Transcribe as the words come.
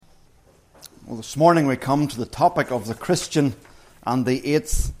Well, this morning we come to the topic of the Christian and the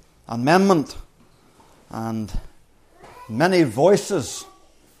Eighth Amendment. And many voices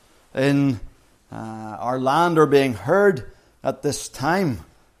in our land are being heard at this time.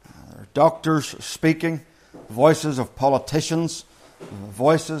 There are doctors speaking, voices of politicians,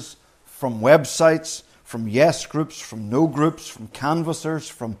 voices from websites, from yes groups, from no groups, from canvassers,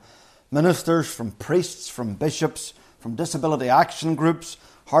 from ministers, from priests, from bishops, from disability action groups,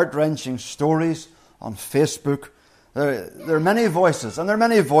 heart-wrenching stories on Facebook. There are many voices, and there are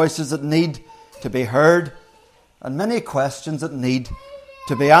many voices that need to be heard, and many questions that need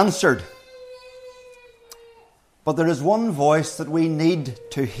to be answered. But there is one voice that we need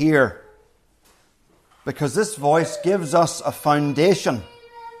to hear, because this voice gives us a foundation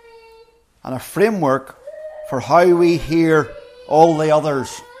and a framework for how we hear all the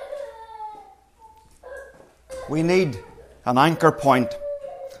others. We need an anchor point.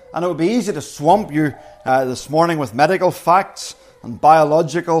 And it would be easy to swamp you this morning with medical facts and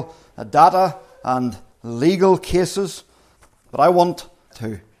biological data and legal cases. But I want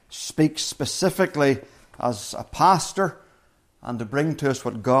to speak specifically as a pastor and to bring to us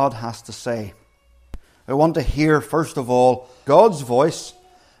what God has to say. I want to hear, first of all, God's voice,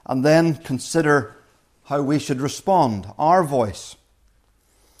 and then consider how we should respond, our voice.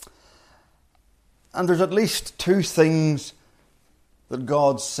 And there's at least two things that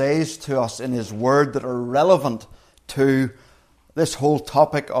God says to us in His Word that are relevant to this whole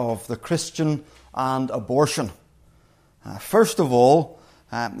topic of the Christian and abortion. First of all,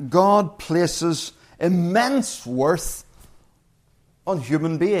 God places immense worth on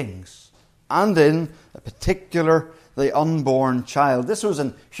human beings, and in particular the unborn child. This was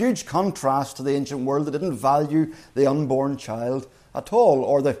in huge contrast to the ancient world that didn't value the unborn child at all,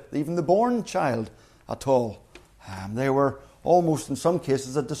 or even the born child at all. They were almost in some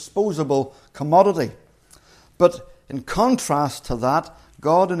cases a disposable commodity. But in contrast to that,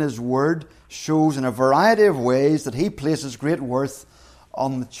 God in His Word shows in a variety of ways that He places great worth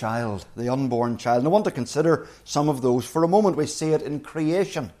on the child, the unborn child. And I want to consider some of those for a moment. We see it in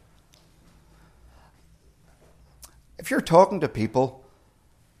creation. If you're talking to people,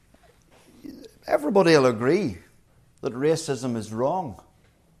 everybody will agree that racism is wrong.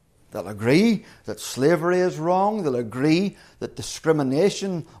 They'll agree that slavery is wrong. They'll agree that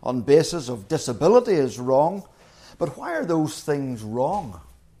discrimination on basis of disability is wrong. But why are those things wrong?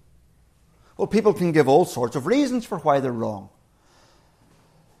 Well, people can give all sorts of reasons for why they're wrong.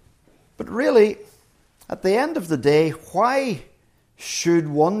 But really, at the end of the day, why should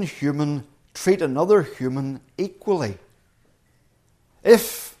one human treat another human equally?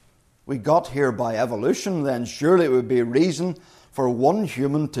 If we got here by evolution, then surely it would be a reason for one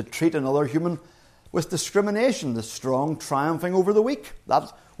human to treat another human with discrimination, the strong triumphing over the weak. That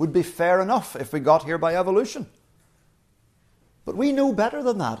would be fair enough if we got here by evolution. But we know better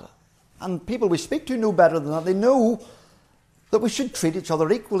than that. And people we speak to know better than that. They know that we should treat each other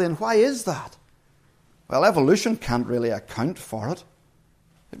equally. And why is that? Well, evolution can't really account for it.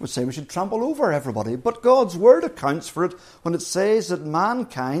 It would say we should trample over everybody. But God's Word accounts for it when it says that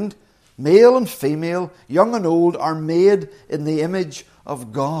mankind, male and female, young and old, are made in the image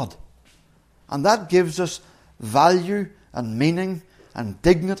of God. And that gives us value and meaning and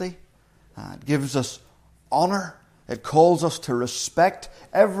dignity. It gives us honour. It calls us to respect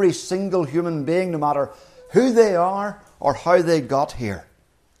every single human being, no matter who they are or how they got here.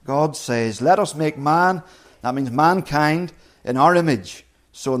 God says, let us make man, that means mankind, in our image.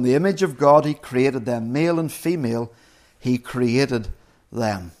 So in the image of God He created them, male and female, He created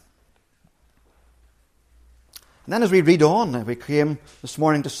them. And then as we read on, we came this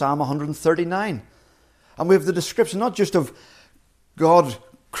morning to Psalm 139. And we have the description not just of God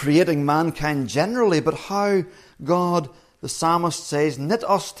creating mankind generally, but how God, the psalmist says, knit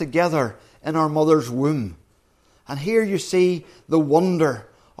us together in our mother's womb. And here you see the wonder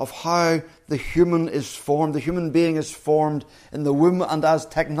of how the human is formed, the human being is formed in the womb. And as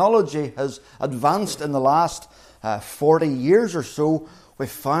technology has advanced in the last 40 years or so, we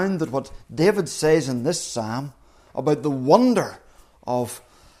found that what David says in this psalm about the wonder of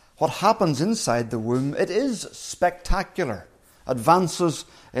what happens inside the womb, it is spectacular. Advances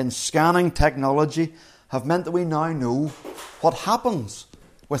in scanning technology have meant that we now know what happens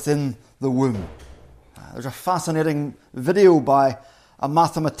within the womb. There's a fascinating video by a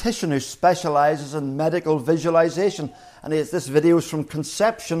mathematician who specialises in medical visualization, and this video is from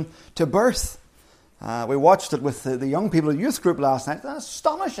conception to birth. We watched it with the young people at the youth group last night. That's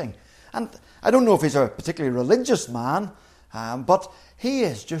astonishing. And I don't know if he's a particularly religious man, but he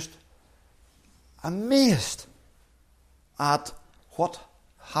is just amazed at what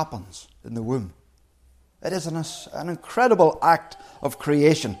happens in the womb. It is an incredible act of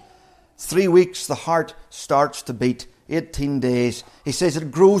creation. 3 weeks, the heart starts to beat. 18 days. He says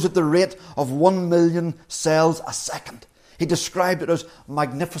it grows at the rate of 1 million cells a second. He described it as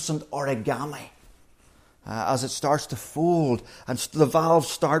magnificent origami. As it starts to fold and the valves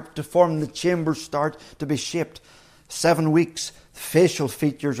start to form, the chambers start to be shaped. 7 weeks, facial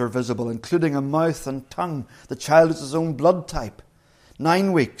features are visible, including a mouth and tongue. The child has his own blood type.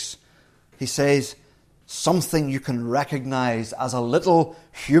 9 weeks, he says, something you can recognize as a little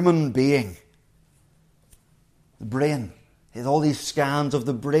human being. The brain. He has all these scans of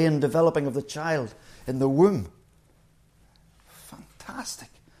the brain developing of the child in the womb. Fantastic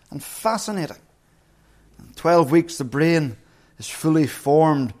and fascinating. In 12 weeks, the brain is fully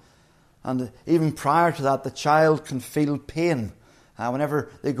formed. And even prior to that, the child can feel pain.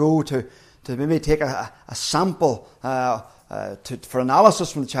 Whenever they go to maybe take a sample for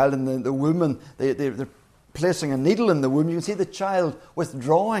analysis from the child in the womb, and they're placing a needle in the womb, you can see the child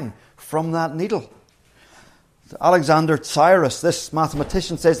withdrawing from that needle. Alexander Tsirus, this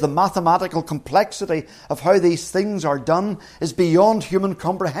mathematician, says the mathematical complexity of how these things are done is beyond human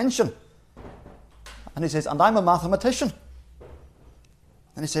comprehension. And he says, and I'm a mathematician.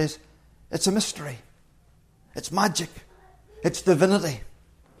 And he says, it's a mystery. It's magic. It's divinity.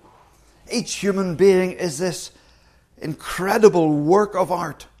 Each human being is this incredible work of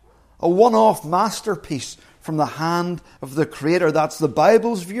art, a one-off masterpiece from the hand of the Creator. That's the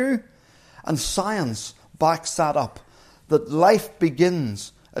Bible's view, and science backs that up, that life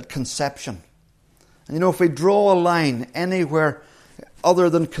begins at conception. And if we draw a line anywhere other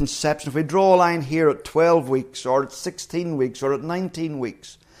than conception, if we draw a line here at 12 weeks or at 16 weeks or at 19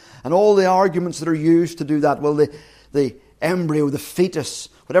 weeks, and all the arguments that are used to do that, well, the embryo, the fetus,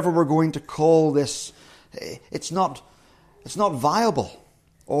 whatever we're going to call this, it's not viable,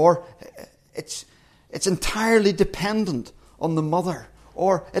 or it's entirely dependent on the mother,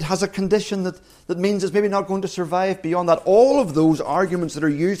 or it has a condition that means it's maybe not going to survive beyond that. All of those arguments that are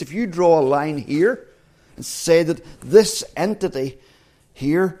used, if you draw a line here and say that this entity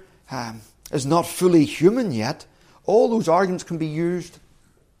here is not fully human yet, all those arguments can be used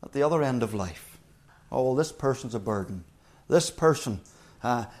at the other end of life. Oh, well, this person's a burden. This person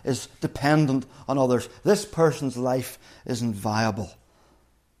is dependent on others. This person's life isn't viable.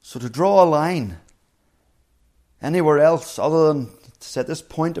 So to draw a line anywhere else other than at this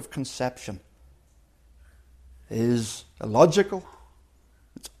point of conception is illogical,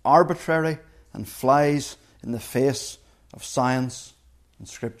 it's arbitrary, and flies in the face of science and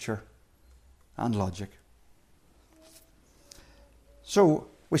Scripture and logic. So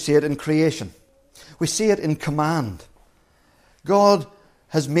we see it in creation. We see it in command. God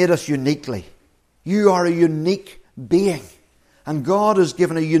has made us uniquely. You are a unique being. And God has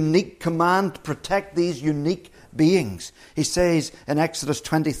given a unique command to protect these unique beings. He says in Exodus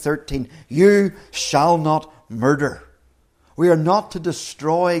 20:13, you shall not murder. We are not to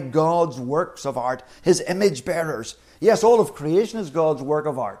destroy God's works of art, His image bearers. Yes, all of creation is God's work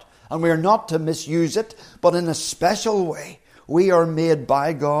of art, and we are not to misuse it, but in a special way. We are made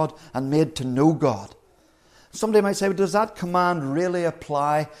by God and made to know God. Somebody might say, well, does that command really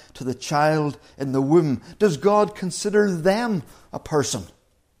apply to the child in the womb? Does God consider them a person?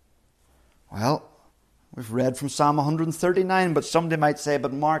 Well, we've read from Psalm 139, but somebody might say,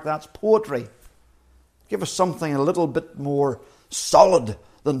 but Mark, that's poetry. Give us something a little bit more solid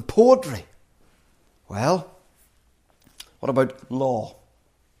than poetry. Well, what about law?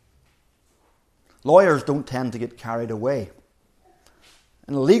 Lawyers don't tend to get carried away.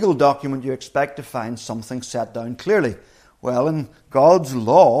 In a legal document, you expect to find something set down clearly. Well, in God's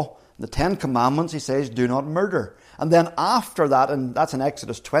law, the 10 Commandments, He says, do not murder. And then after that, and that's in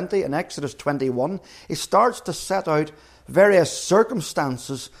Exodus 20, in Exodus 21, He starts to set out various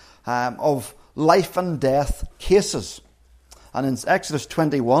circumstances of life and death cases. And in Exodus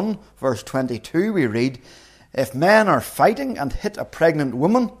 21, verse 22, we read, if men are fighting and hit a pregnant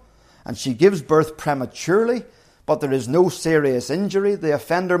woman, and she gives birth prematurely, but there is no serious injury, the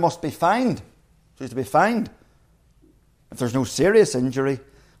offender must be fined. She's to be fined. If there's no serious injury,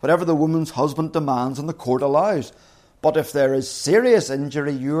 whatever the woman's husband demands and the court allows. But if there is serious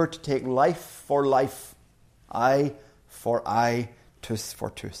injury, you are to take life for life, eye for eye, tooth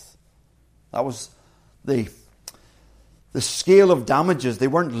for tooth. That was the scale of damages. They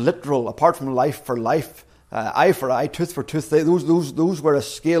weren't literal, apart from life for life, eye for eye, tooth for tooth. Those were a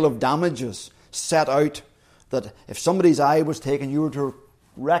scale of damages set out, that if somebody's eye was taken, you were to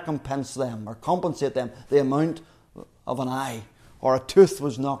recompense them or compensate them the amount of an eye. Or a tooth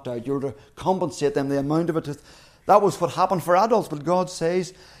was knocked out, you were to compensate them the amount of a tooth. That was what happened for adults, but God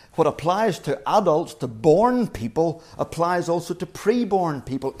says what applies to adults, to born people, applies also to pre-born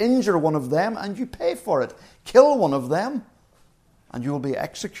people. Injure one of them and you pay for it. Kill one of them and you will be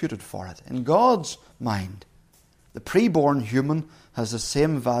executed for it. In God's mind, the pre-born human has the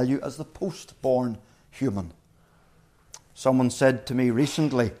same value as the post-born human. Someone said to me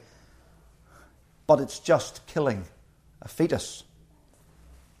recently, but it's just killing a fetus.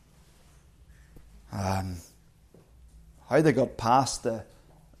 How they got past the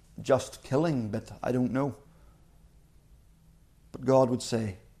just killing bit, I don't know. But God would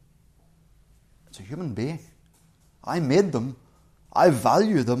say, it's a human being. I made them. I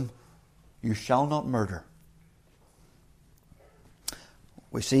value them. You shall not murder.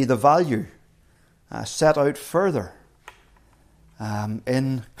 We see the value set out further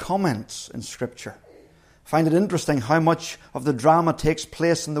in comments in Scripture. I find it interesting how much of the drama takes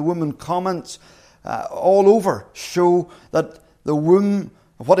place in the womb, and comments all over show that the womb,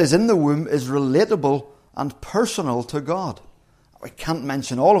 what is in the womb, is relatable and personal to God. I can't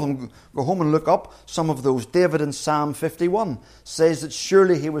mention all of them. Go home and look up some of those. David in Psalm 51 says that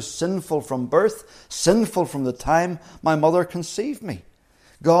surely he was sinful from birth, sinful from the time my mother conceived me.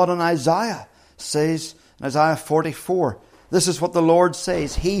 God in Isaiah says, in Isaiah 44, this is what the Lord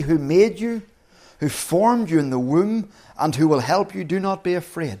says, He who made you, who formed you in the womb, and who will help you, do not be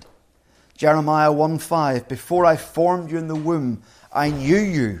afraid. Jeremiah 1:5, before I formed you in the womb, I knew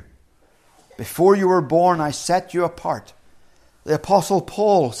you. Before you were born, I set you apart. The Apostle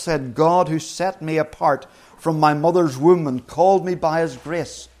Paul said, God who set me apart from my mother's womb and called me by His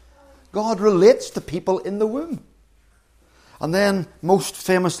grace. God relates to people in the womb. And then, most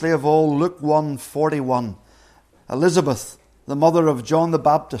famously of all, Luke 1:41. Elizabeth, the mother of John the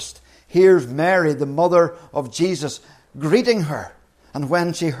Baptist, hears Mary, the mother of Jesus, greeting her. And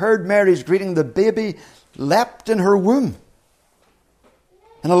when she heard Mary's greeting, the baby leapt in her womb.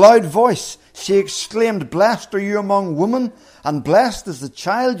 In a loud voice, she exclaimed, blessed are you among women, and blessed is the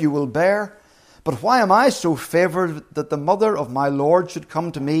child you will bear. But why am I so favoured that the mother of my Lord should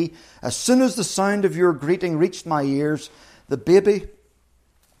come to me? As soon as the sound of your greeting reached my ears, the baby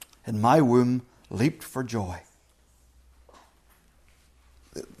in my womb leaped for joy.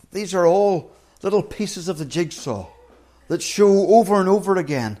 These are all little pieces of the jigsaw that show over and over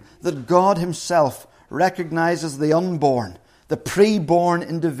again that God Himself recognizes the unborn, the pre-born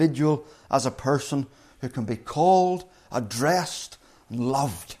individual, as a person who can be called, addressed, and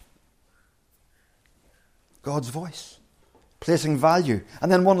loved. God's voice, placing value.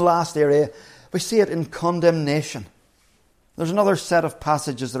 And then one last area, we see it in condemnation. There's another set of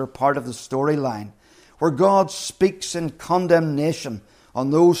passages that are part of the storyline where God speaks in condemnation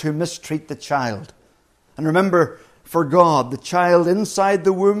on those who mistreat the child. And remember, for God, the child inside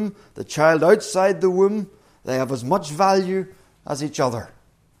the womb, the child outside the womb, they have as much value as each other.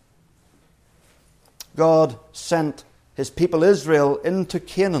 God sent His people Israel into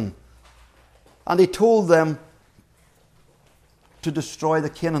Canaan, and He told them to destroy the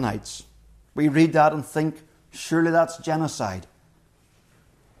Canaanites. We read that and think, surely that's genocide.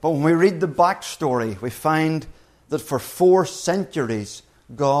 But when we read the backstory, we find that for 4 centuries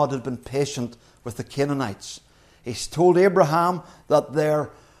God had been patient with the Canaanites. He's told Abraham that their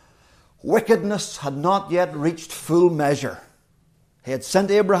wickedness had not yet reached full measure. He had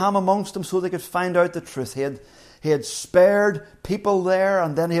sent Abraham amongst them so they could find out the truth. He had spared people there,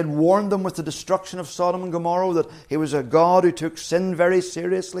 and then He had warned them with the destruction of Sodom and Gomorrah that He was a God who took sin very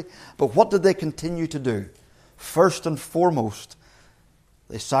seriously. But what did they continue to do? First and foremost,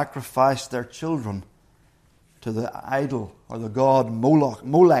 they sacrificed their children to the idol or the god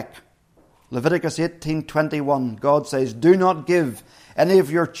Molech. Leviticus 18:21, God says, do not give any of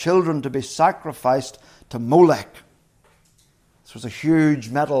your children to be sacrificed to Molech. This was a huge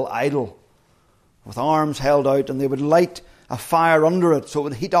metal idol with arms held out, and they would light a fire under it so it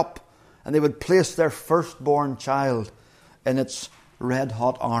would heat up, and they would place their firstborn child in its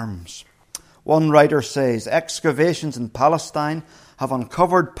red-hot arms. One writer says, excavations in Palestine have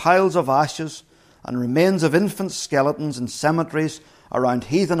uncovered piles of ashes and remains of infant skeletons in cemeteries around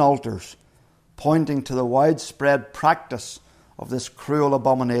heathen altars, pointing to the widespread practice of this cruel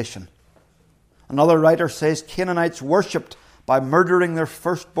abomination. Another writer says Canaanites worshipped by murdering their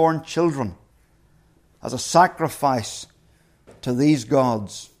firstborn children as a sacrifice to these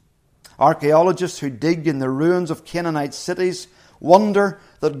gods. Archaeologists who dig in the ruins of Canaanite cities wonder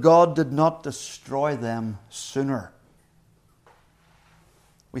that God did not destroy them sooner.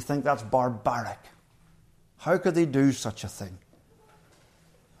 We think that's barbaric. How could they do such a thing?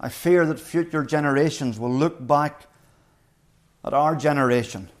 I fear that future generations will look back at our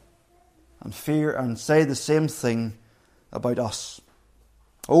generation and fear and say the same thing about us.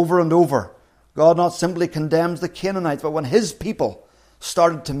 Over and over, God not simply condemns the Canaanites, but when his people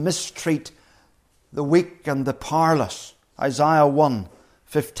started to mistreat the weak and the powerless, Isaiah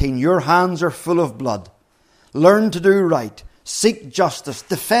 1:15, your hands are full of blood. Learn to do right, seek justice,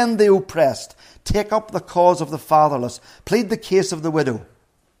 defend the oppressed, take up the cause of the fatherless, plead the case of the widow.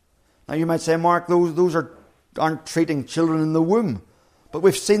 Now you might say, Mark, those aren't treating children in the womb. But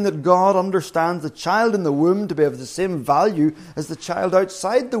we've seen that God understands the child in the womb to be of the same value as the child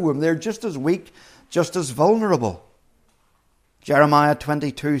outside the womb. They're just as weak, just as vulnerable. Jeremiah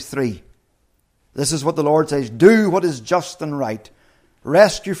 22:3. This is what the Lord says, do what is just and right.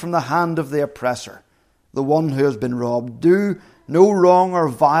 Rescue from the hand of the oppressor, the one who has been robbed. Do no wrong or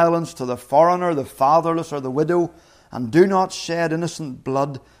violence to the foreigner, the fatherless, or the widow, and do not shed innocent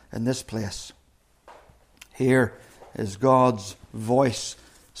blood in this place. Here is God's voice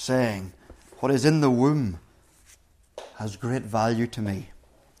saying, what is in the womb has great value to me.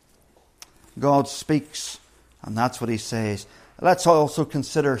 God speaks, and that's what he says. Let's also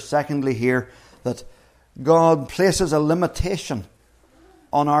consider, secondly, here, that God places a limitation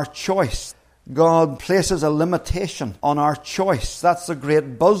on our choice. God places a limitation on our choice. That's the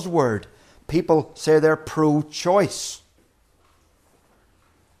great buzzword. People say they're pro-choice.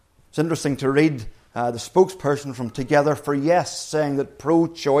 It's interesting to read the spokesperson from Together for Yes saying that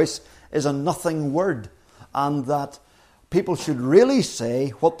pro-choice is a nothing word and that people should really say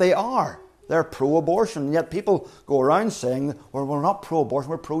what they are. They're pro-abortion. Yet people go around saying, well, we're not pro-abortion,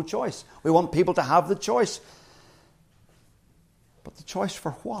 we're pro-choice. We want people to have the choice. But the choice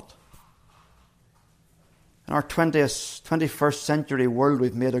for what? In our 21st century world,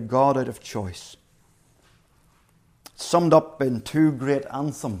 we've made a God out of choice. It's summed up in two great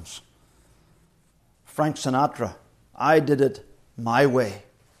anthems. Frank Sinatra, I Did It My Way.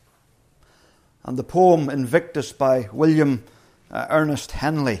 And the poem Invictus by William Ernest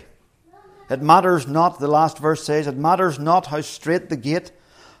Henley. It matters not, the last verse says, it matters not how strait the gate,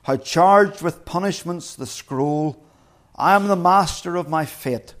 how charged with punishments the scroll. I am the master of my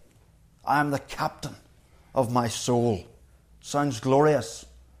fate. I am the captain of my soul. Sounds glorious,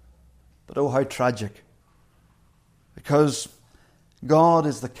 but oh how tragic. Because God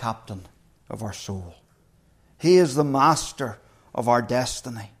is the captain of our soul. He is the master of our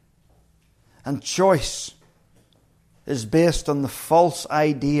destiny. And choice is based on the false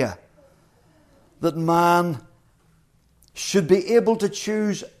idea that man should be able to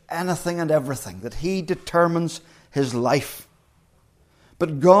choose anything and everything, that he determines his life.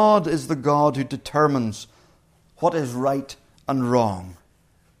 But God is the God who determines what is right and wrong.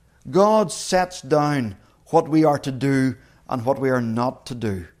 God sets down what we are to do and what we are not to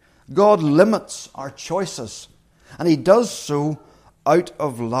do. God limits our choices, and he does so out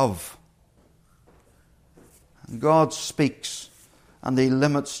of love. And God speaks, and he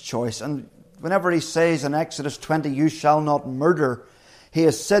limits choice. And whenever he says in Exodus 20, you shall not murder, he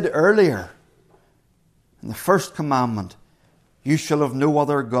has said earlier in the first commandment, you shall have no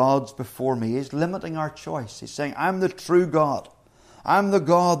other gods before me. He's limiting our choice. He's saying, I'm the true God. I'm the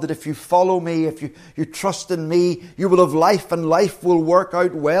God that if you follow me, if you trust in me, you will have life and life will work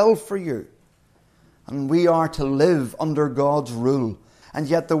out well for you. And we are to live under God's rule. And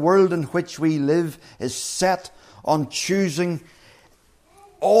yet the world in which we live is set on choosing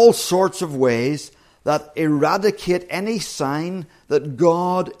all sorts of ways that eradicate any sign that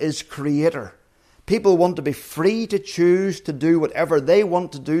God is creator. People want to be free to choose to do whatever they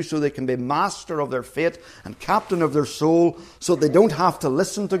want to do so they can be master of their fate and captain of their soul, so they don't have to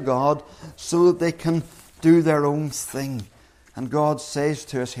listen to God, so that they can do their own thing. And God says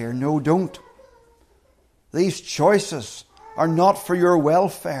to us here, no, don't. These choices are not for your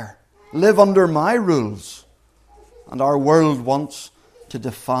welfare. Live under my rules. And our world wants to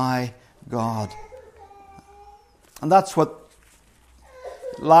defy God. And that's what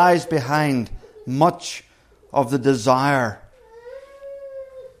lies behind much of the desire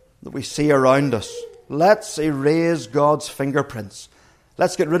that we see around us. Let's erase God's fingerprints.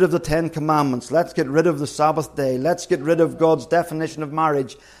 Let's get rid of the 10 Commandments. Let's get rid of the Sabbath day. Let's get rid of God's definition of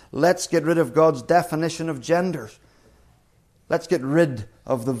marriage. Let's get rid of God's definition of genders. Let's get rid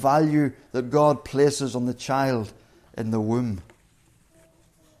of the value that God places on the child in the womb.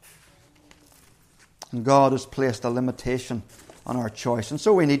 And God has placed a limitation on our choice. And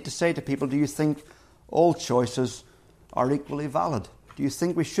so we need to say to people, do you think all choices are equally valid? Do you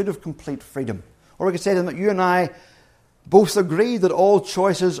think we should have complete freedom? Or we could say to them that you and I both agree that all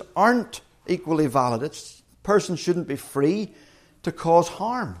choices aren't equally valid. A person shouldn't be free to cause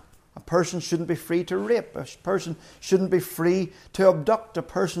harm. A person shouldn't be free to rape. A person shouldn't be free to abduct. A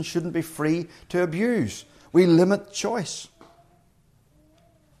person shouldn't be free to abuse. We limit choice.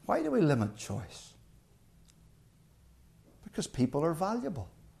 Why do we limit choice? Because people are valuable.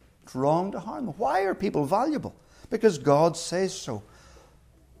 It's wrong to harm them. Why are people valuable? Because God says so.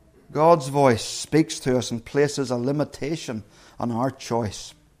 God's voice speaks to us and places a limitation on our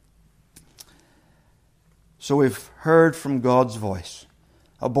choice. So we've heard from God's voice.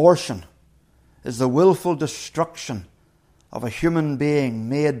 Abortion is the willful destruction of a human being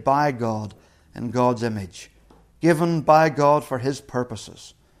made by God in God's image, given by God for His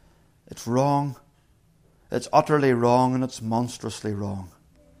purposes. It's wrong. It's utterly wrong, and it's monstrously wrong.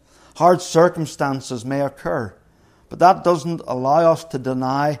 Hard circumstances may occur, but that doesn't allow us to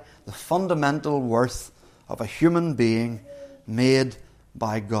deny the fundamental worth of a human being made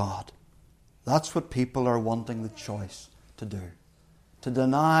by God. That's what people are wanting the choice to do. To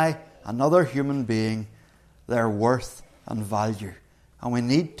deny another human being their worth and value. And we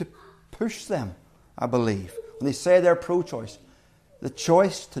need to push them, I believe. When they say they're pro-choice, the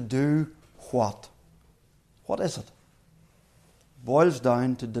choice to do what? What is it? It boils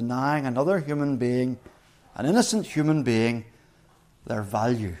down to denying another human being, an innocent human being, their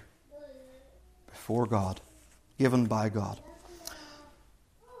value before God, given by God.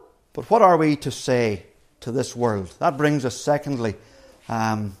 But what are we to say to this world? That brings us, secondly,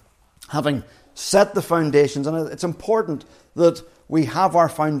 having set the foundations, and it's important that we have our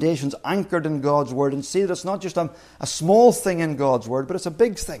foundations anchored in God's Word and see that it's not just a small thing in God's Word, but it's a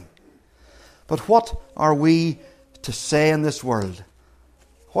big thing. But what are we to say in this world?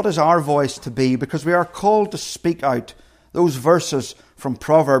 What is our voice to be? Because we are called to speak out. Those verses from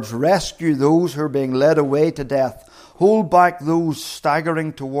Proverbs, rescue those who are being led away to death. Hold back those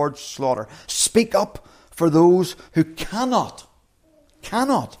staggering towards slaughter. Speak up for those who cannot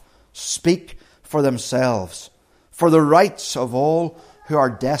speak for themselves. For the rights of all who are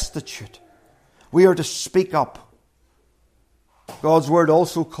destitute. We are to speak up. God's Word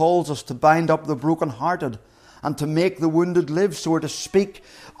also calls us to bind up the brokenhearted and to make the wounded live. So we're to speak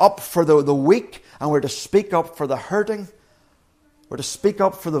up for the weak, and we're to speak up for the hurting. We're to speak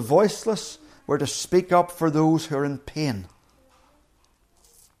up for the voiceless. We're to speak up for those who are in pain.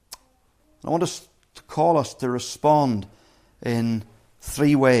 I want us to call us to respond in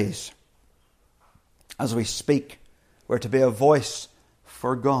 3 ways. As we speak, we're to be a voice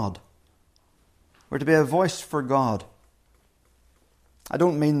for God. We're to be a voice for God. I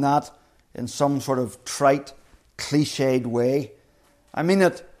don't mean that in some sort of trite, cliched way. I mean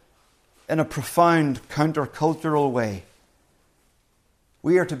it in a profound, countercultural way.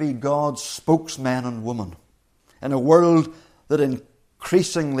 We are to be God's spokesmen and women in a world that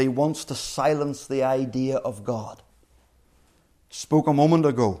increasingly wants to silence the idea of God. I spoke a moment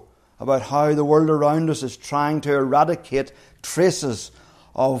ago about how the world around us is trying to eradicate traces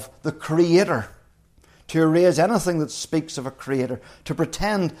of the Creator, to erase anything that speaks of a Creator, to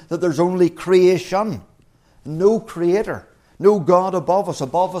pretend that there's only creation, no Creator, no God above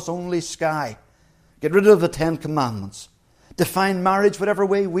us only sky. Get rid of the 10 Commandments. Define marriage whatever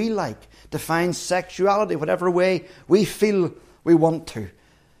way we like. Define sexuality whatever way we feel we want to.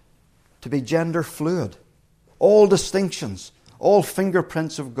 To be gender fluid. All distinctions, all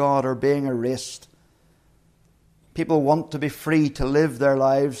fingerprints of God are being erased. People want to be free to live their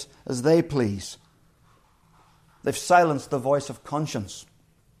lives as they please. They've silenced the voice of conscience.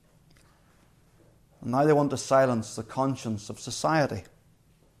 And now they want to silence the conscience of society.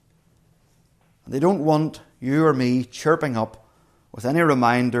 And they don't want you or me chirping up with any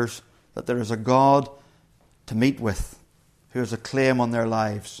reminders that there is a God to meet with who has a claim on their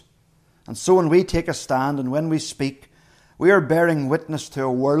lives. And so when we take a stand and when we speak, we are bearing witness to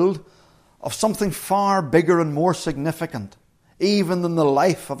a world of something far bigger and more significant, even than the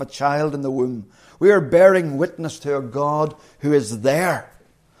life of a child in the womb. We are bearing witness to a God who is there,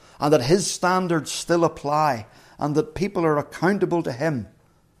 and that His standards still apply, and that people are accountable to Him.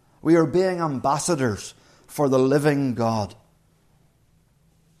 We are being ambassadors for the living God.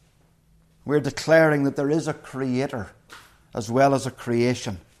 We're declaring that there is a Creator as well as a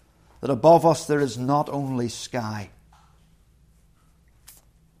creation, that above us there is not only sky.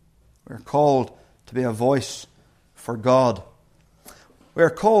 We're called to be a voice for God. We're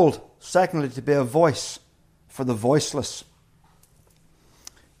called, secondly, to be a voice for the voiceless.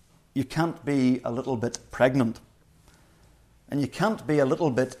 You can't be a little bit pregnant, and you can't be a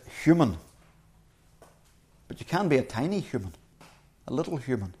little bit human, but you can be a tiny human, a little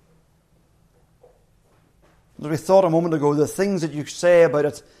human. As we thought a moment ago, the things that you say about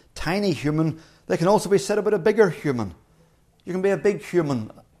a tiny human, they can also be said about a bigger human. You can be a big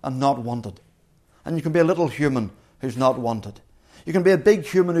human and not wanted. And you can be a little human who's not wanted. You can be a big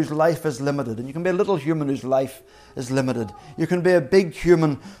human whose life is limited, and you can be a little human whose life is limited. You can be a big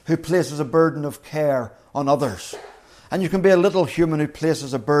human who places a burden of care on others. And you can be a little human who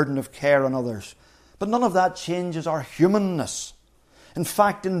places a burden of care on others. But none of that changes our humanness. In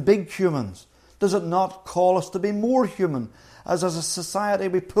fact, in big humans, does it not call us to be more human? As a society,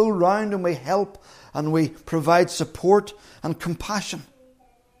 we pull round and we help and we provide support and compassion.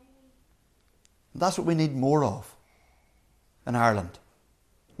 That's what we need more of in Ireland,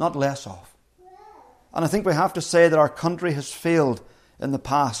 not less of. And I think we have to say that our country has failed in the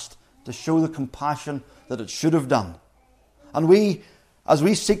past to show the compassion that it should have done. And we, as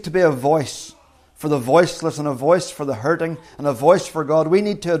we seek to be a voice for the voiceless and a voice for the hurting and a voice for God, we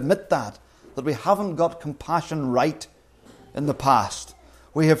need to admit that we haven't got compassion right in the past.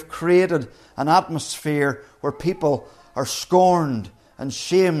 We have created an atmosphere where people are scorned and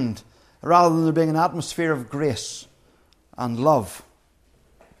shamed rather than there being an atmosphere of grace and love.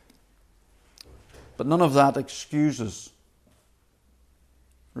 But none of that excuses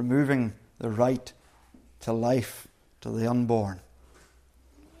removing the right to life to the unborn.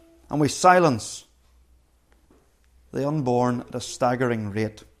 And we silence the unborn at a staggering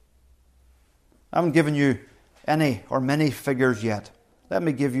rate. I haven't given you any or many figures yet. Let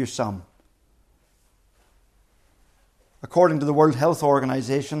me give you some. According to the World Health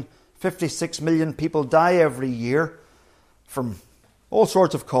Organization, 56 million people die every year from all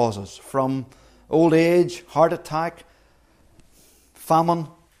sorts of causes, from old age, heart attack, famine,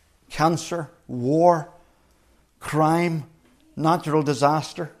 cancer, war, crime, natural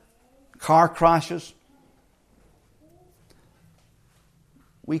disaster, car crashes.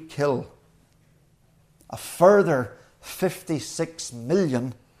 We kill a further 56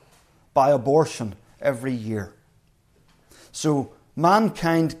 million by abortion every year. So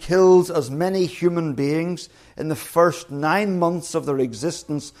mankind kills as many human beings in the first 9 months of their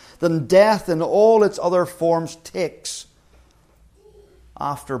existence than death in all its other forms takes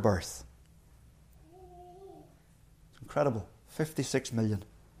after birth. It's incredible. 56 million.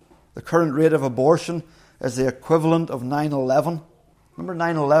 The current rate of abortion is the equivalent of 9/11. Remember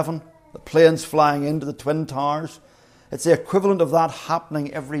 9/11? The planes flying into the Twin Towers? It's the equivalent of that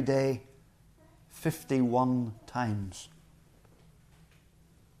happening every day 51 times.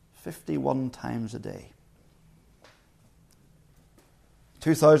 51 times a day.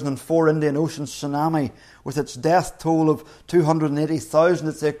 2004 Indian Ocean tsunami with its death toll of 280,000.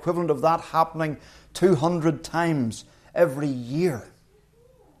 It's the equivalent of that happening 200 times every year.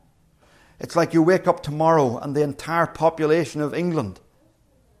 It's like you wake up tomorrow and the entire population of England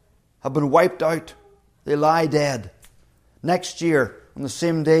have been wiped out. They lie dead. Next year, on the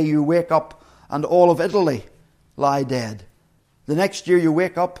same day, you wake up and all of Italy lie dead. The next year you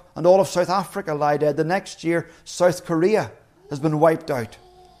wake up and all of South Africa lie dead. The next year, South Korea has been wiped out.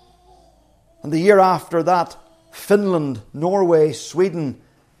 And the year after that, Finland, Norway, Sweden,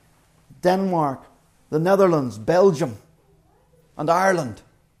 Denmark, the Netherlands, Belgium, and Ireland,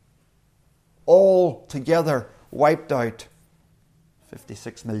 all together wiped out.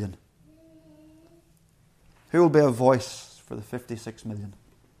 56 million. Who will be a voice for the 56 million?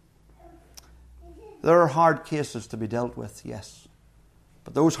 There are hard cases to be dealt with, yes.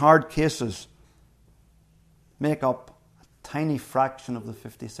 But those hard cases make up a tiny fraction of the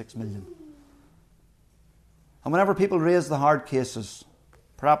 56 million. And whenever people raise the hard cases,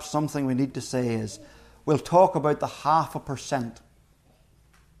 perhaps something we need to say is, we'll talk about the 0.5%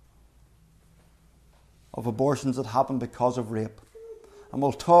 of abortions that happen because of rape. And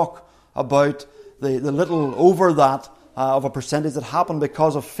we'll talk about the little over that of a percentage that happen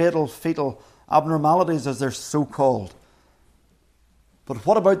because of fatal fetal abnormalities, as they're so called. But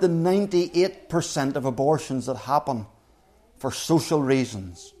what about the 98% of abortions that happen for social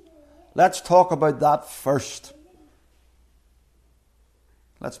reasons? Let's talk about that first.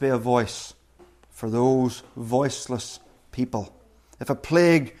 Let's be a voice for those voiceless people. If a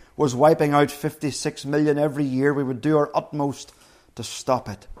plague was wiping out 56 million every year, we would do our utmost to stop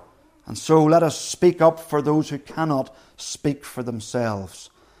it. And so let us speak up for those who cannot speak for themselves.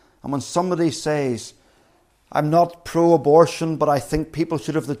 And when somebody says, I'm not pro-abortion, but I think people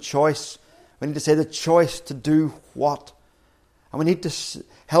should have the choice, we need to say the choice to do what? And we need to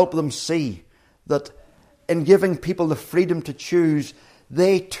help them see that in giving people the freedom to choose,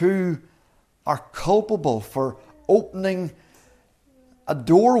 they too are culpable for opening a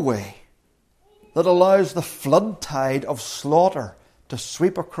doorway that allows the flood tide of slaughter to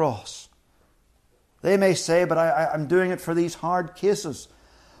sweep across. They may say, but I'm doing it for these hard cases.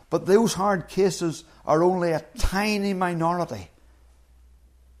 But those hard cases are only a tiny minority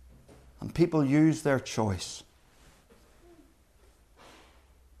And people use their choice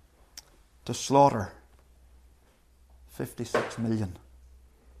to slaughter 56 million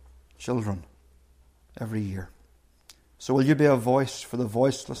children every year. So will you be a voice for the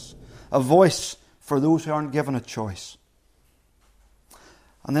voiceless? A voice for those who aren't given a choice?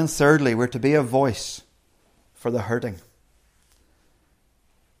 And then thirdly, we're to be a voice for the hurting.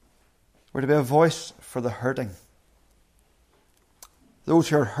 We're to be a voice for the hurting. Those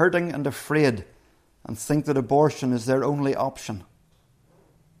who are hurting and afraid and think that abortion is their only option.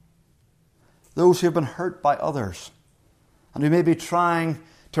 Those who have been hurt by others and who may be trying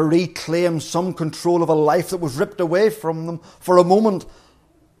to reclaim some control of a life that was ripped away from them for a moment,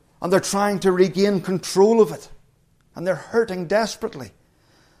 and they're trying to regain control of it, and they're hurting desperately.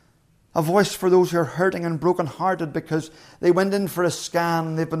 A voice for those who are hurting and broken-hearted because they went in for a scan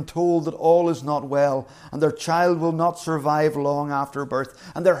and they've been told that all is not well and their child will not survive long after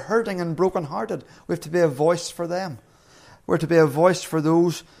birth, and they're hurting and broken-hearted. We have to be a voice for them. We're to be a voice for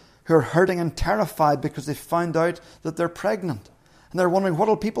those who are hurting and terrified because they found out that they're pregnant and they're wondering, what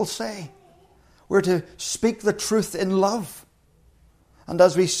will people say? We're to speak the truth in love. And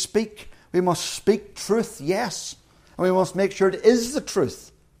as we speak, we must speak truth, yes. And we must make sure it is the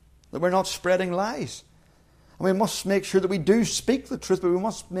truth, that we're not spreading lies. And we must make sure that we do speak the truth, but we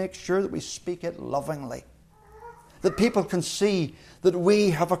must make sure that we speak it lovingly. That people can see that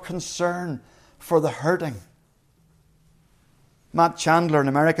we have a concern for the hurting. Matt Chandler, an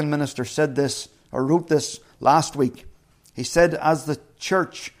American minister, said this, or wrote this last week. He said, as the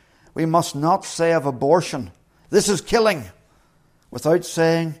church, we must not say of abortion, this is killing, without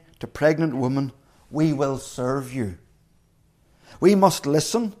saying to pregnant women, we will serve you. We must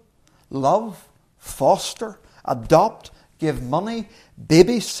listen, love, foster, adopt, give money,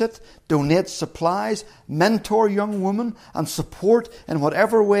 babysit, donate supplies, mentor young women, and support in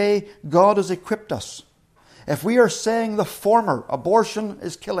whatever way God has equipped us. If we are saying the former, abortion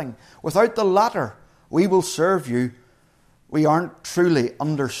is killing, without the latter, we will serve you, we aren't truly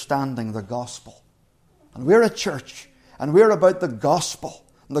understanding the gospel. And we're a church, and we're about the gospel.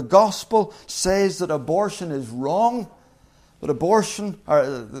 And the gospel says that abortion is wrong,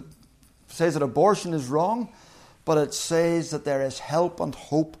 says that abortion is wrong, but it says that there is help and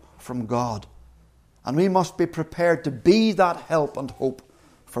hope from God. And we must be prepared to be that help and hope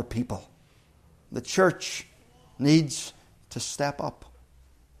for people. The church needs to step up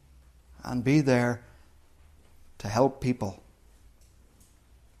and be there to help people.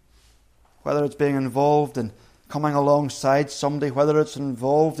 Whether it's being involved in coming alongside somebody, whether it's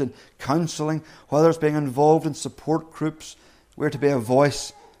involved in counselling, whether it's being involved in support groups, we're to be a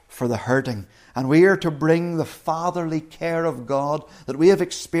voice for the hurting. And we are to bring the fatherly care of God that we have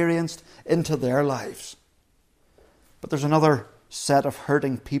experienced into their lives. But there's another set of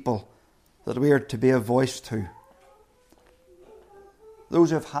hurting people that we are to be a voice to.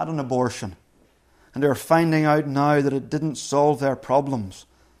 Those who have had an abortion and are finding out now that it didn't solve their problems,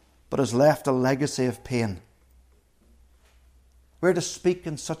 but has left a legacy of pain. We're to speak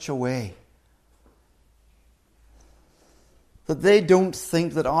in such a way that they don't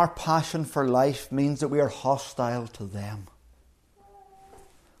think that our passion for life means that we are hostile to them.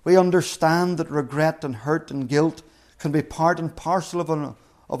 We understand that regret and hurt and guilt can be part and parcel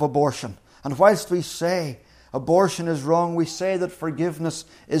of abortion. And whilst we say abortion is wrong, we say that forgiveness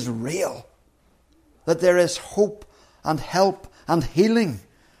is real. That there is hope and help and healing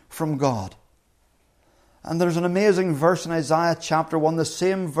from God. And there's an amazing verse in Isaiah chapter 1, the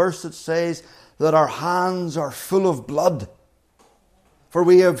same verse that says that our hands are full of blood. For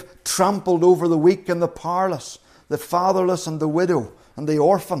we have trampled over the weak and the powerless, the fatherless and the widow and the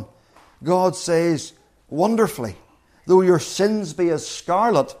orphan. God says, wonderfully, though your sins be as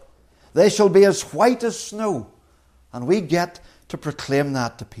scarlet, they shall be as white as snow. And we get to proclaim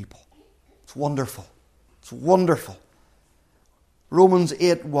that to people. It's wonderful. It's wonderful. Romans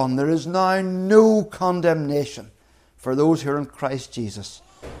 8:1, there is now no condemnation for those who are in Christ Jesus.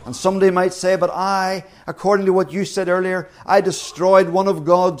 And somebody might say, but I, according to what you said earlier, I destroyed one of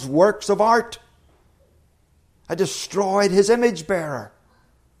God's works of art. I destroyed his image bearer.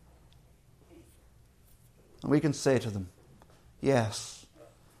 And we can say to them, yes,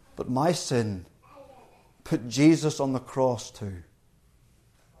 but my sin put Jesus on the cross too.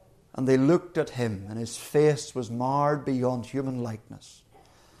 And they looked at him, and his face was marred beyond human likeness.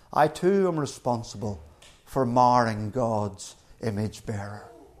 I too am responsible for marring God's image bearer,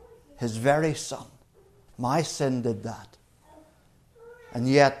 his very son. My sin did that. And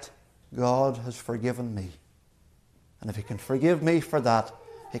yet, God has forgiven me. And if he can forgive me for that,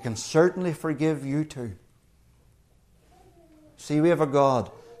 he can certainly forgive you too. See, we have a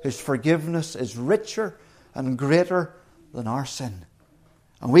God whose forgiveness is richer and greater than our sin.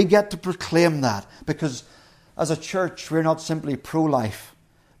 And we get to proclaim that because as a church we're not simply pro-life,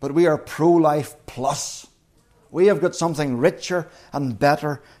 but we are pro-life plus. We have got something richer and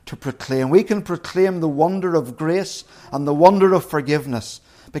better to proclaim. We can proclaim the wonder of grace and the wonder of forgiveness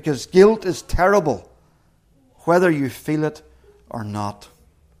because guilt is terrible, whether you feel it or not.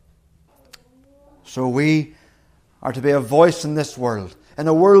 So we are to be a voice in this world. In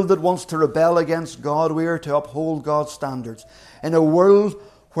a world that wants to rebel against God, we are to uphold God's standards. In a world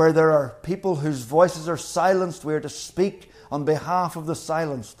where there are people whose voices are silenced, we are to speak on behalf of the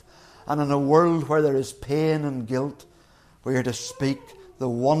silenced. And in a world where there is pain and guilt, we are to speak the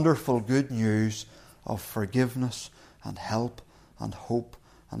wonderful good news of forgiveness and help and hope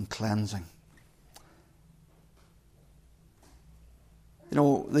and cleansing. You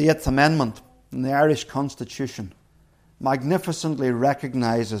know, the Eighth Amendment in the Irish Constitution magnificently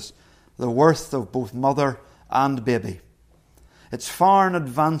recognises the worth of both mother and baby. It's far in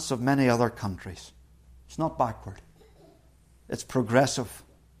advance of many other countries. It's not backward. It's progressive.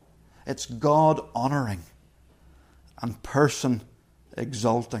 It's God-honouring and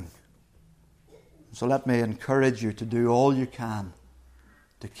person-exalting. So let me encourage you to do all you can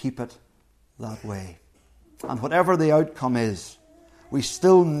to keep it that way. And whatever the outcome is, we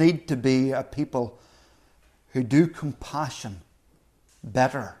still need to be a people who do compassion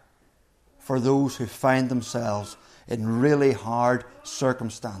better for those who find themselves in really hard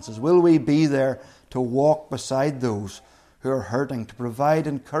circumstances. Will we be there to walk beside those who are hurting, to provide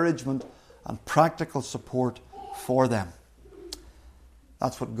encouragement and practical support for them?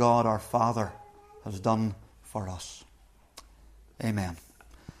 That's what God our Father has done for us. Amen.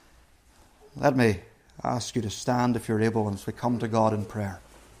 Let me ask you to stand if you're able as we come to God in prayer.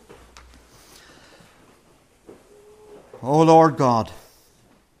 O Lord God,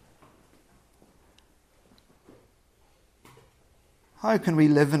 how can we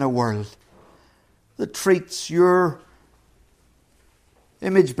live in a world that treats your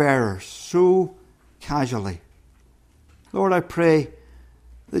image bearers so casually? Lord, I pray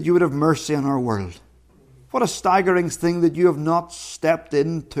that you would have mercy on our world. What a staggering thing that you have not stepped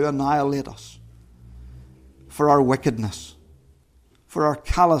in to annihilate us for our wickedness, for our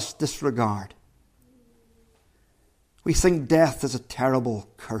callous disregard. We think death is a terrible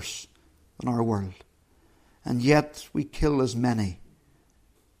curse in our world, and yet we kill as many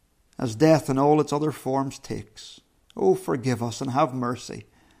as death in all its other forms takes. Oh, forgive us and have mercy,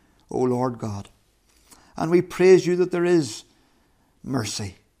 O Lord God. And we praise you that there is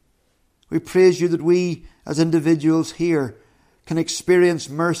mercy. We praise you that we as individuals here can experience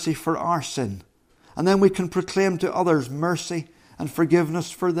mercy for our sin, and then we can proclaim to others mercy and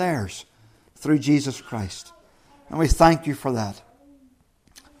forgiveness for theirs through Jesus Christ. And we thank you for that.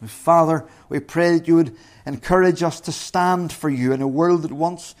 Father, we pray that you would encourage us to stand for you in a world that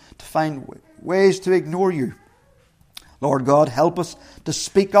wants to find ways to ignore you. Lord God, help us to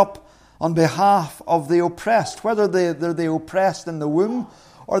speak up on behalf of the oppressed, whether they're the oppressed in the womb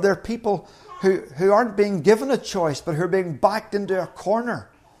or they're people who aren't being given a choice but who are being backed into a corner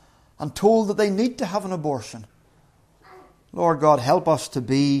and told that they need to have an abortion. Lord God, help us to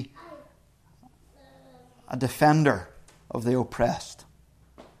be a defender of the oppressed.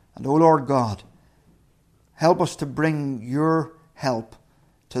 And, O Lord God, help us to bring your help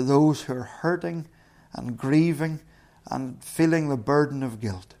to those who are hurting and grieving and feeling the burden of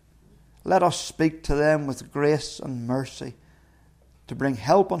guilt. Let us speak to them with grace and mercy to bring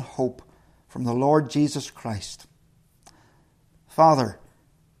help and hope from the Lord Jesus Christ. Father,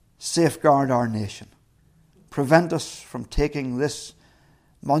 safeguard our nation. Prevent us from taking this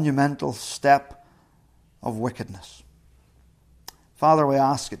monumental step of wickedness. Father, we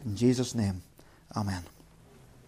ask it in Jesus' name. Amen.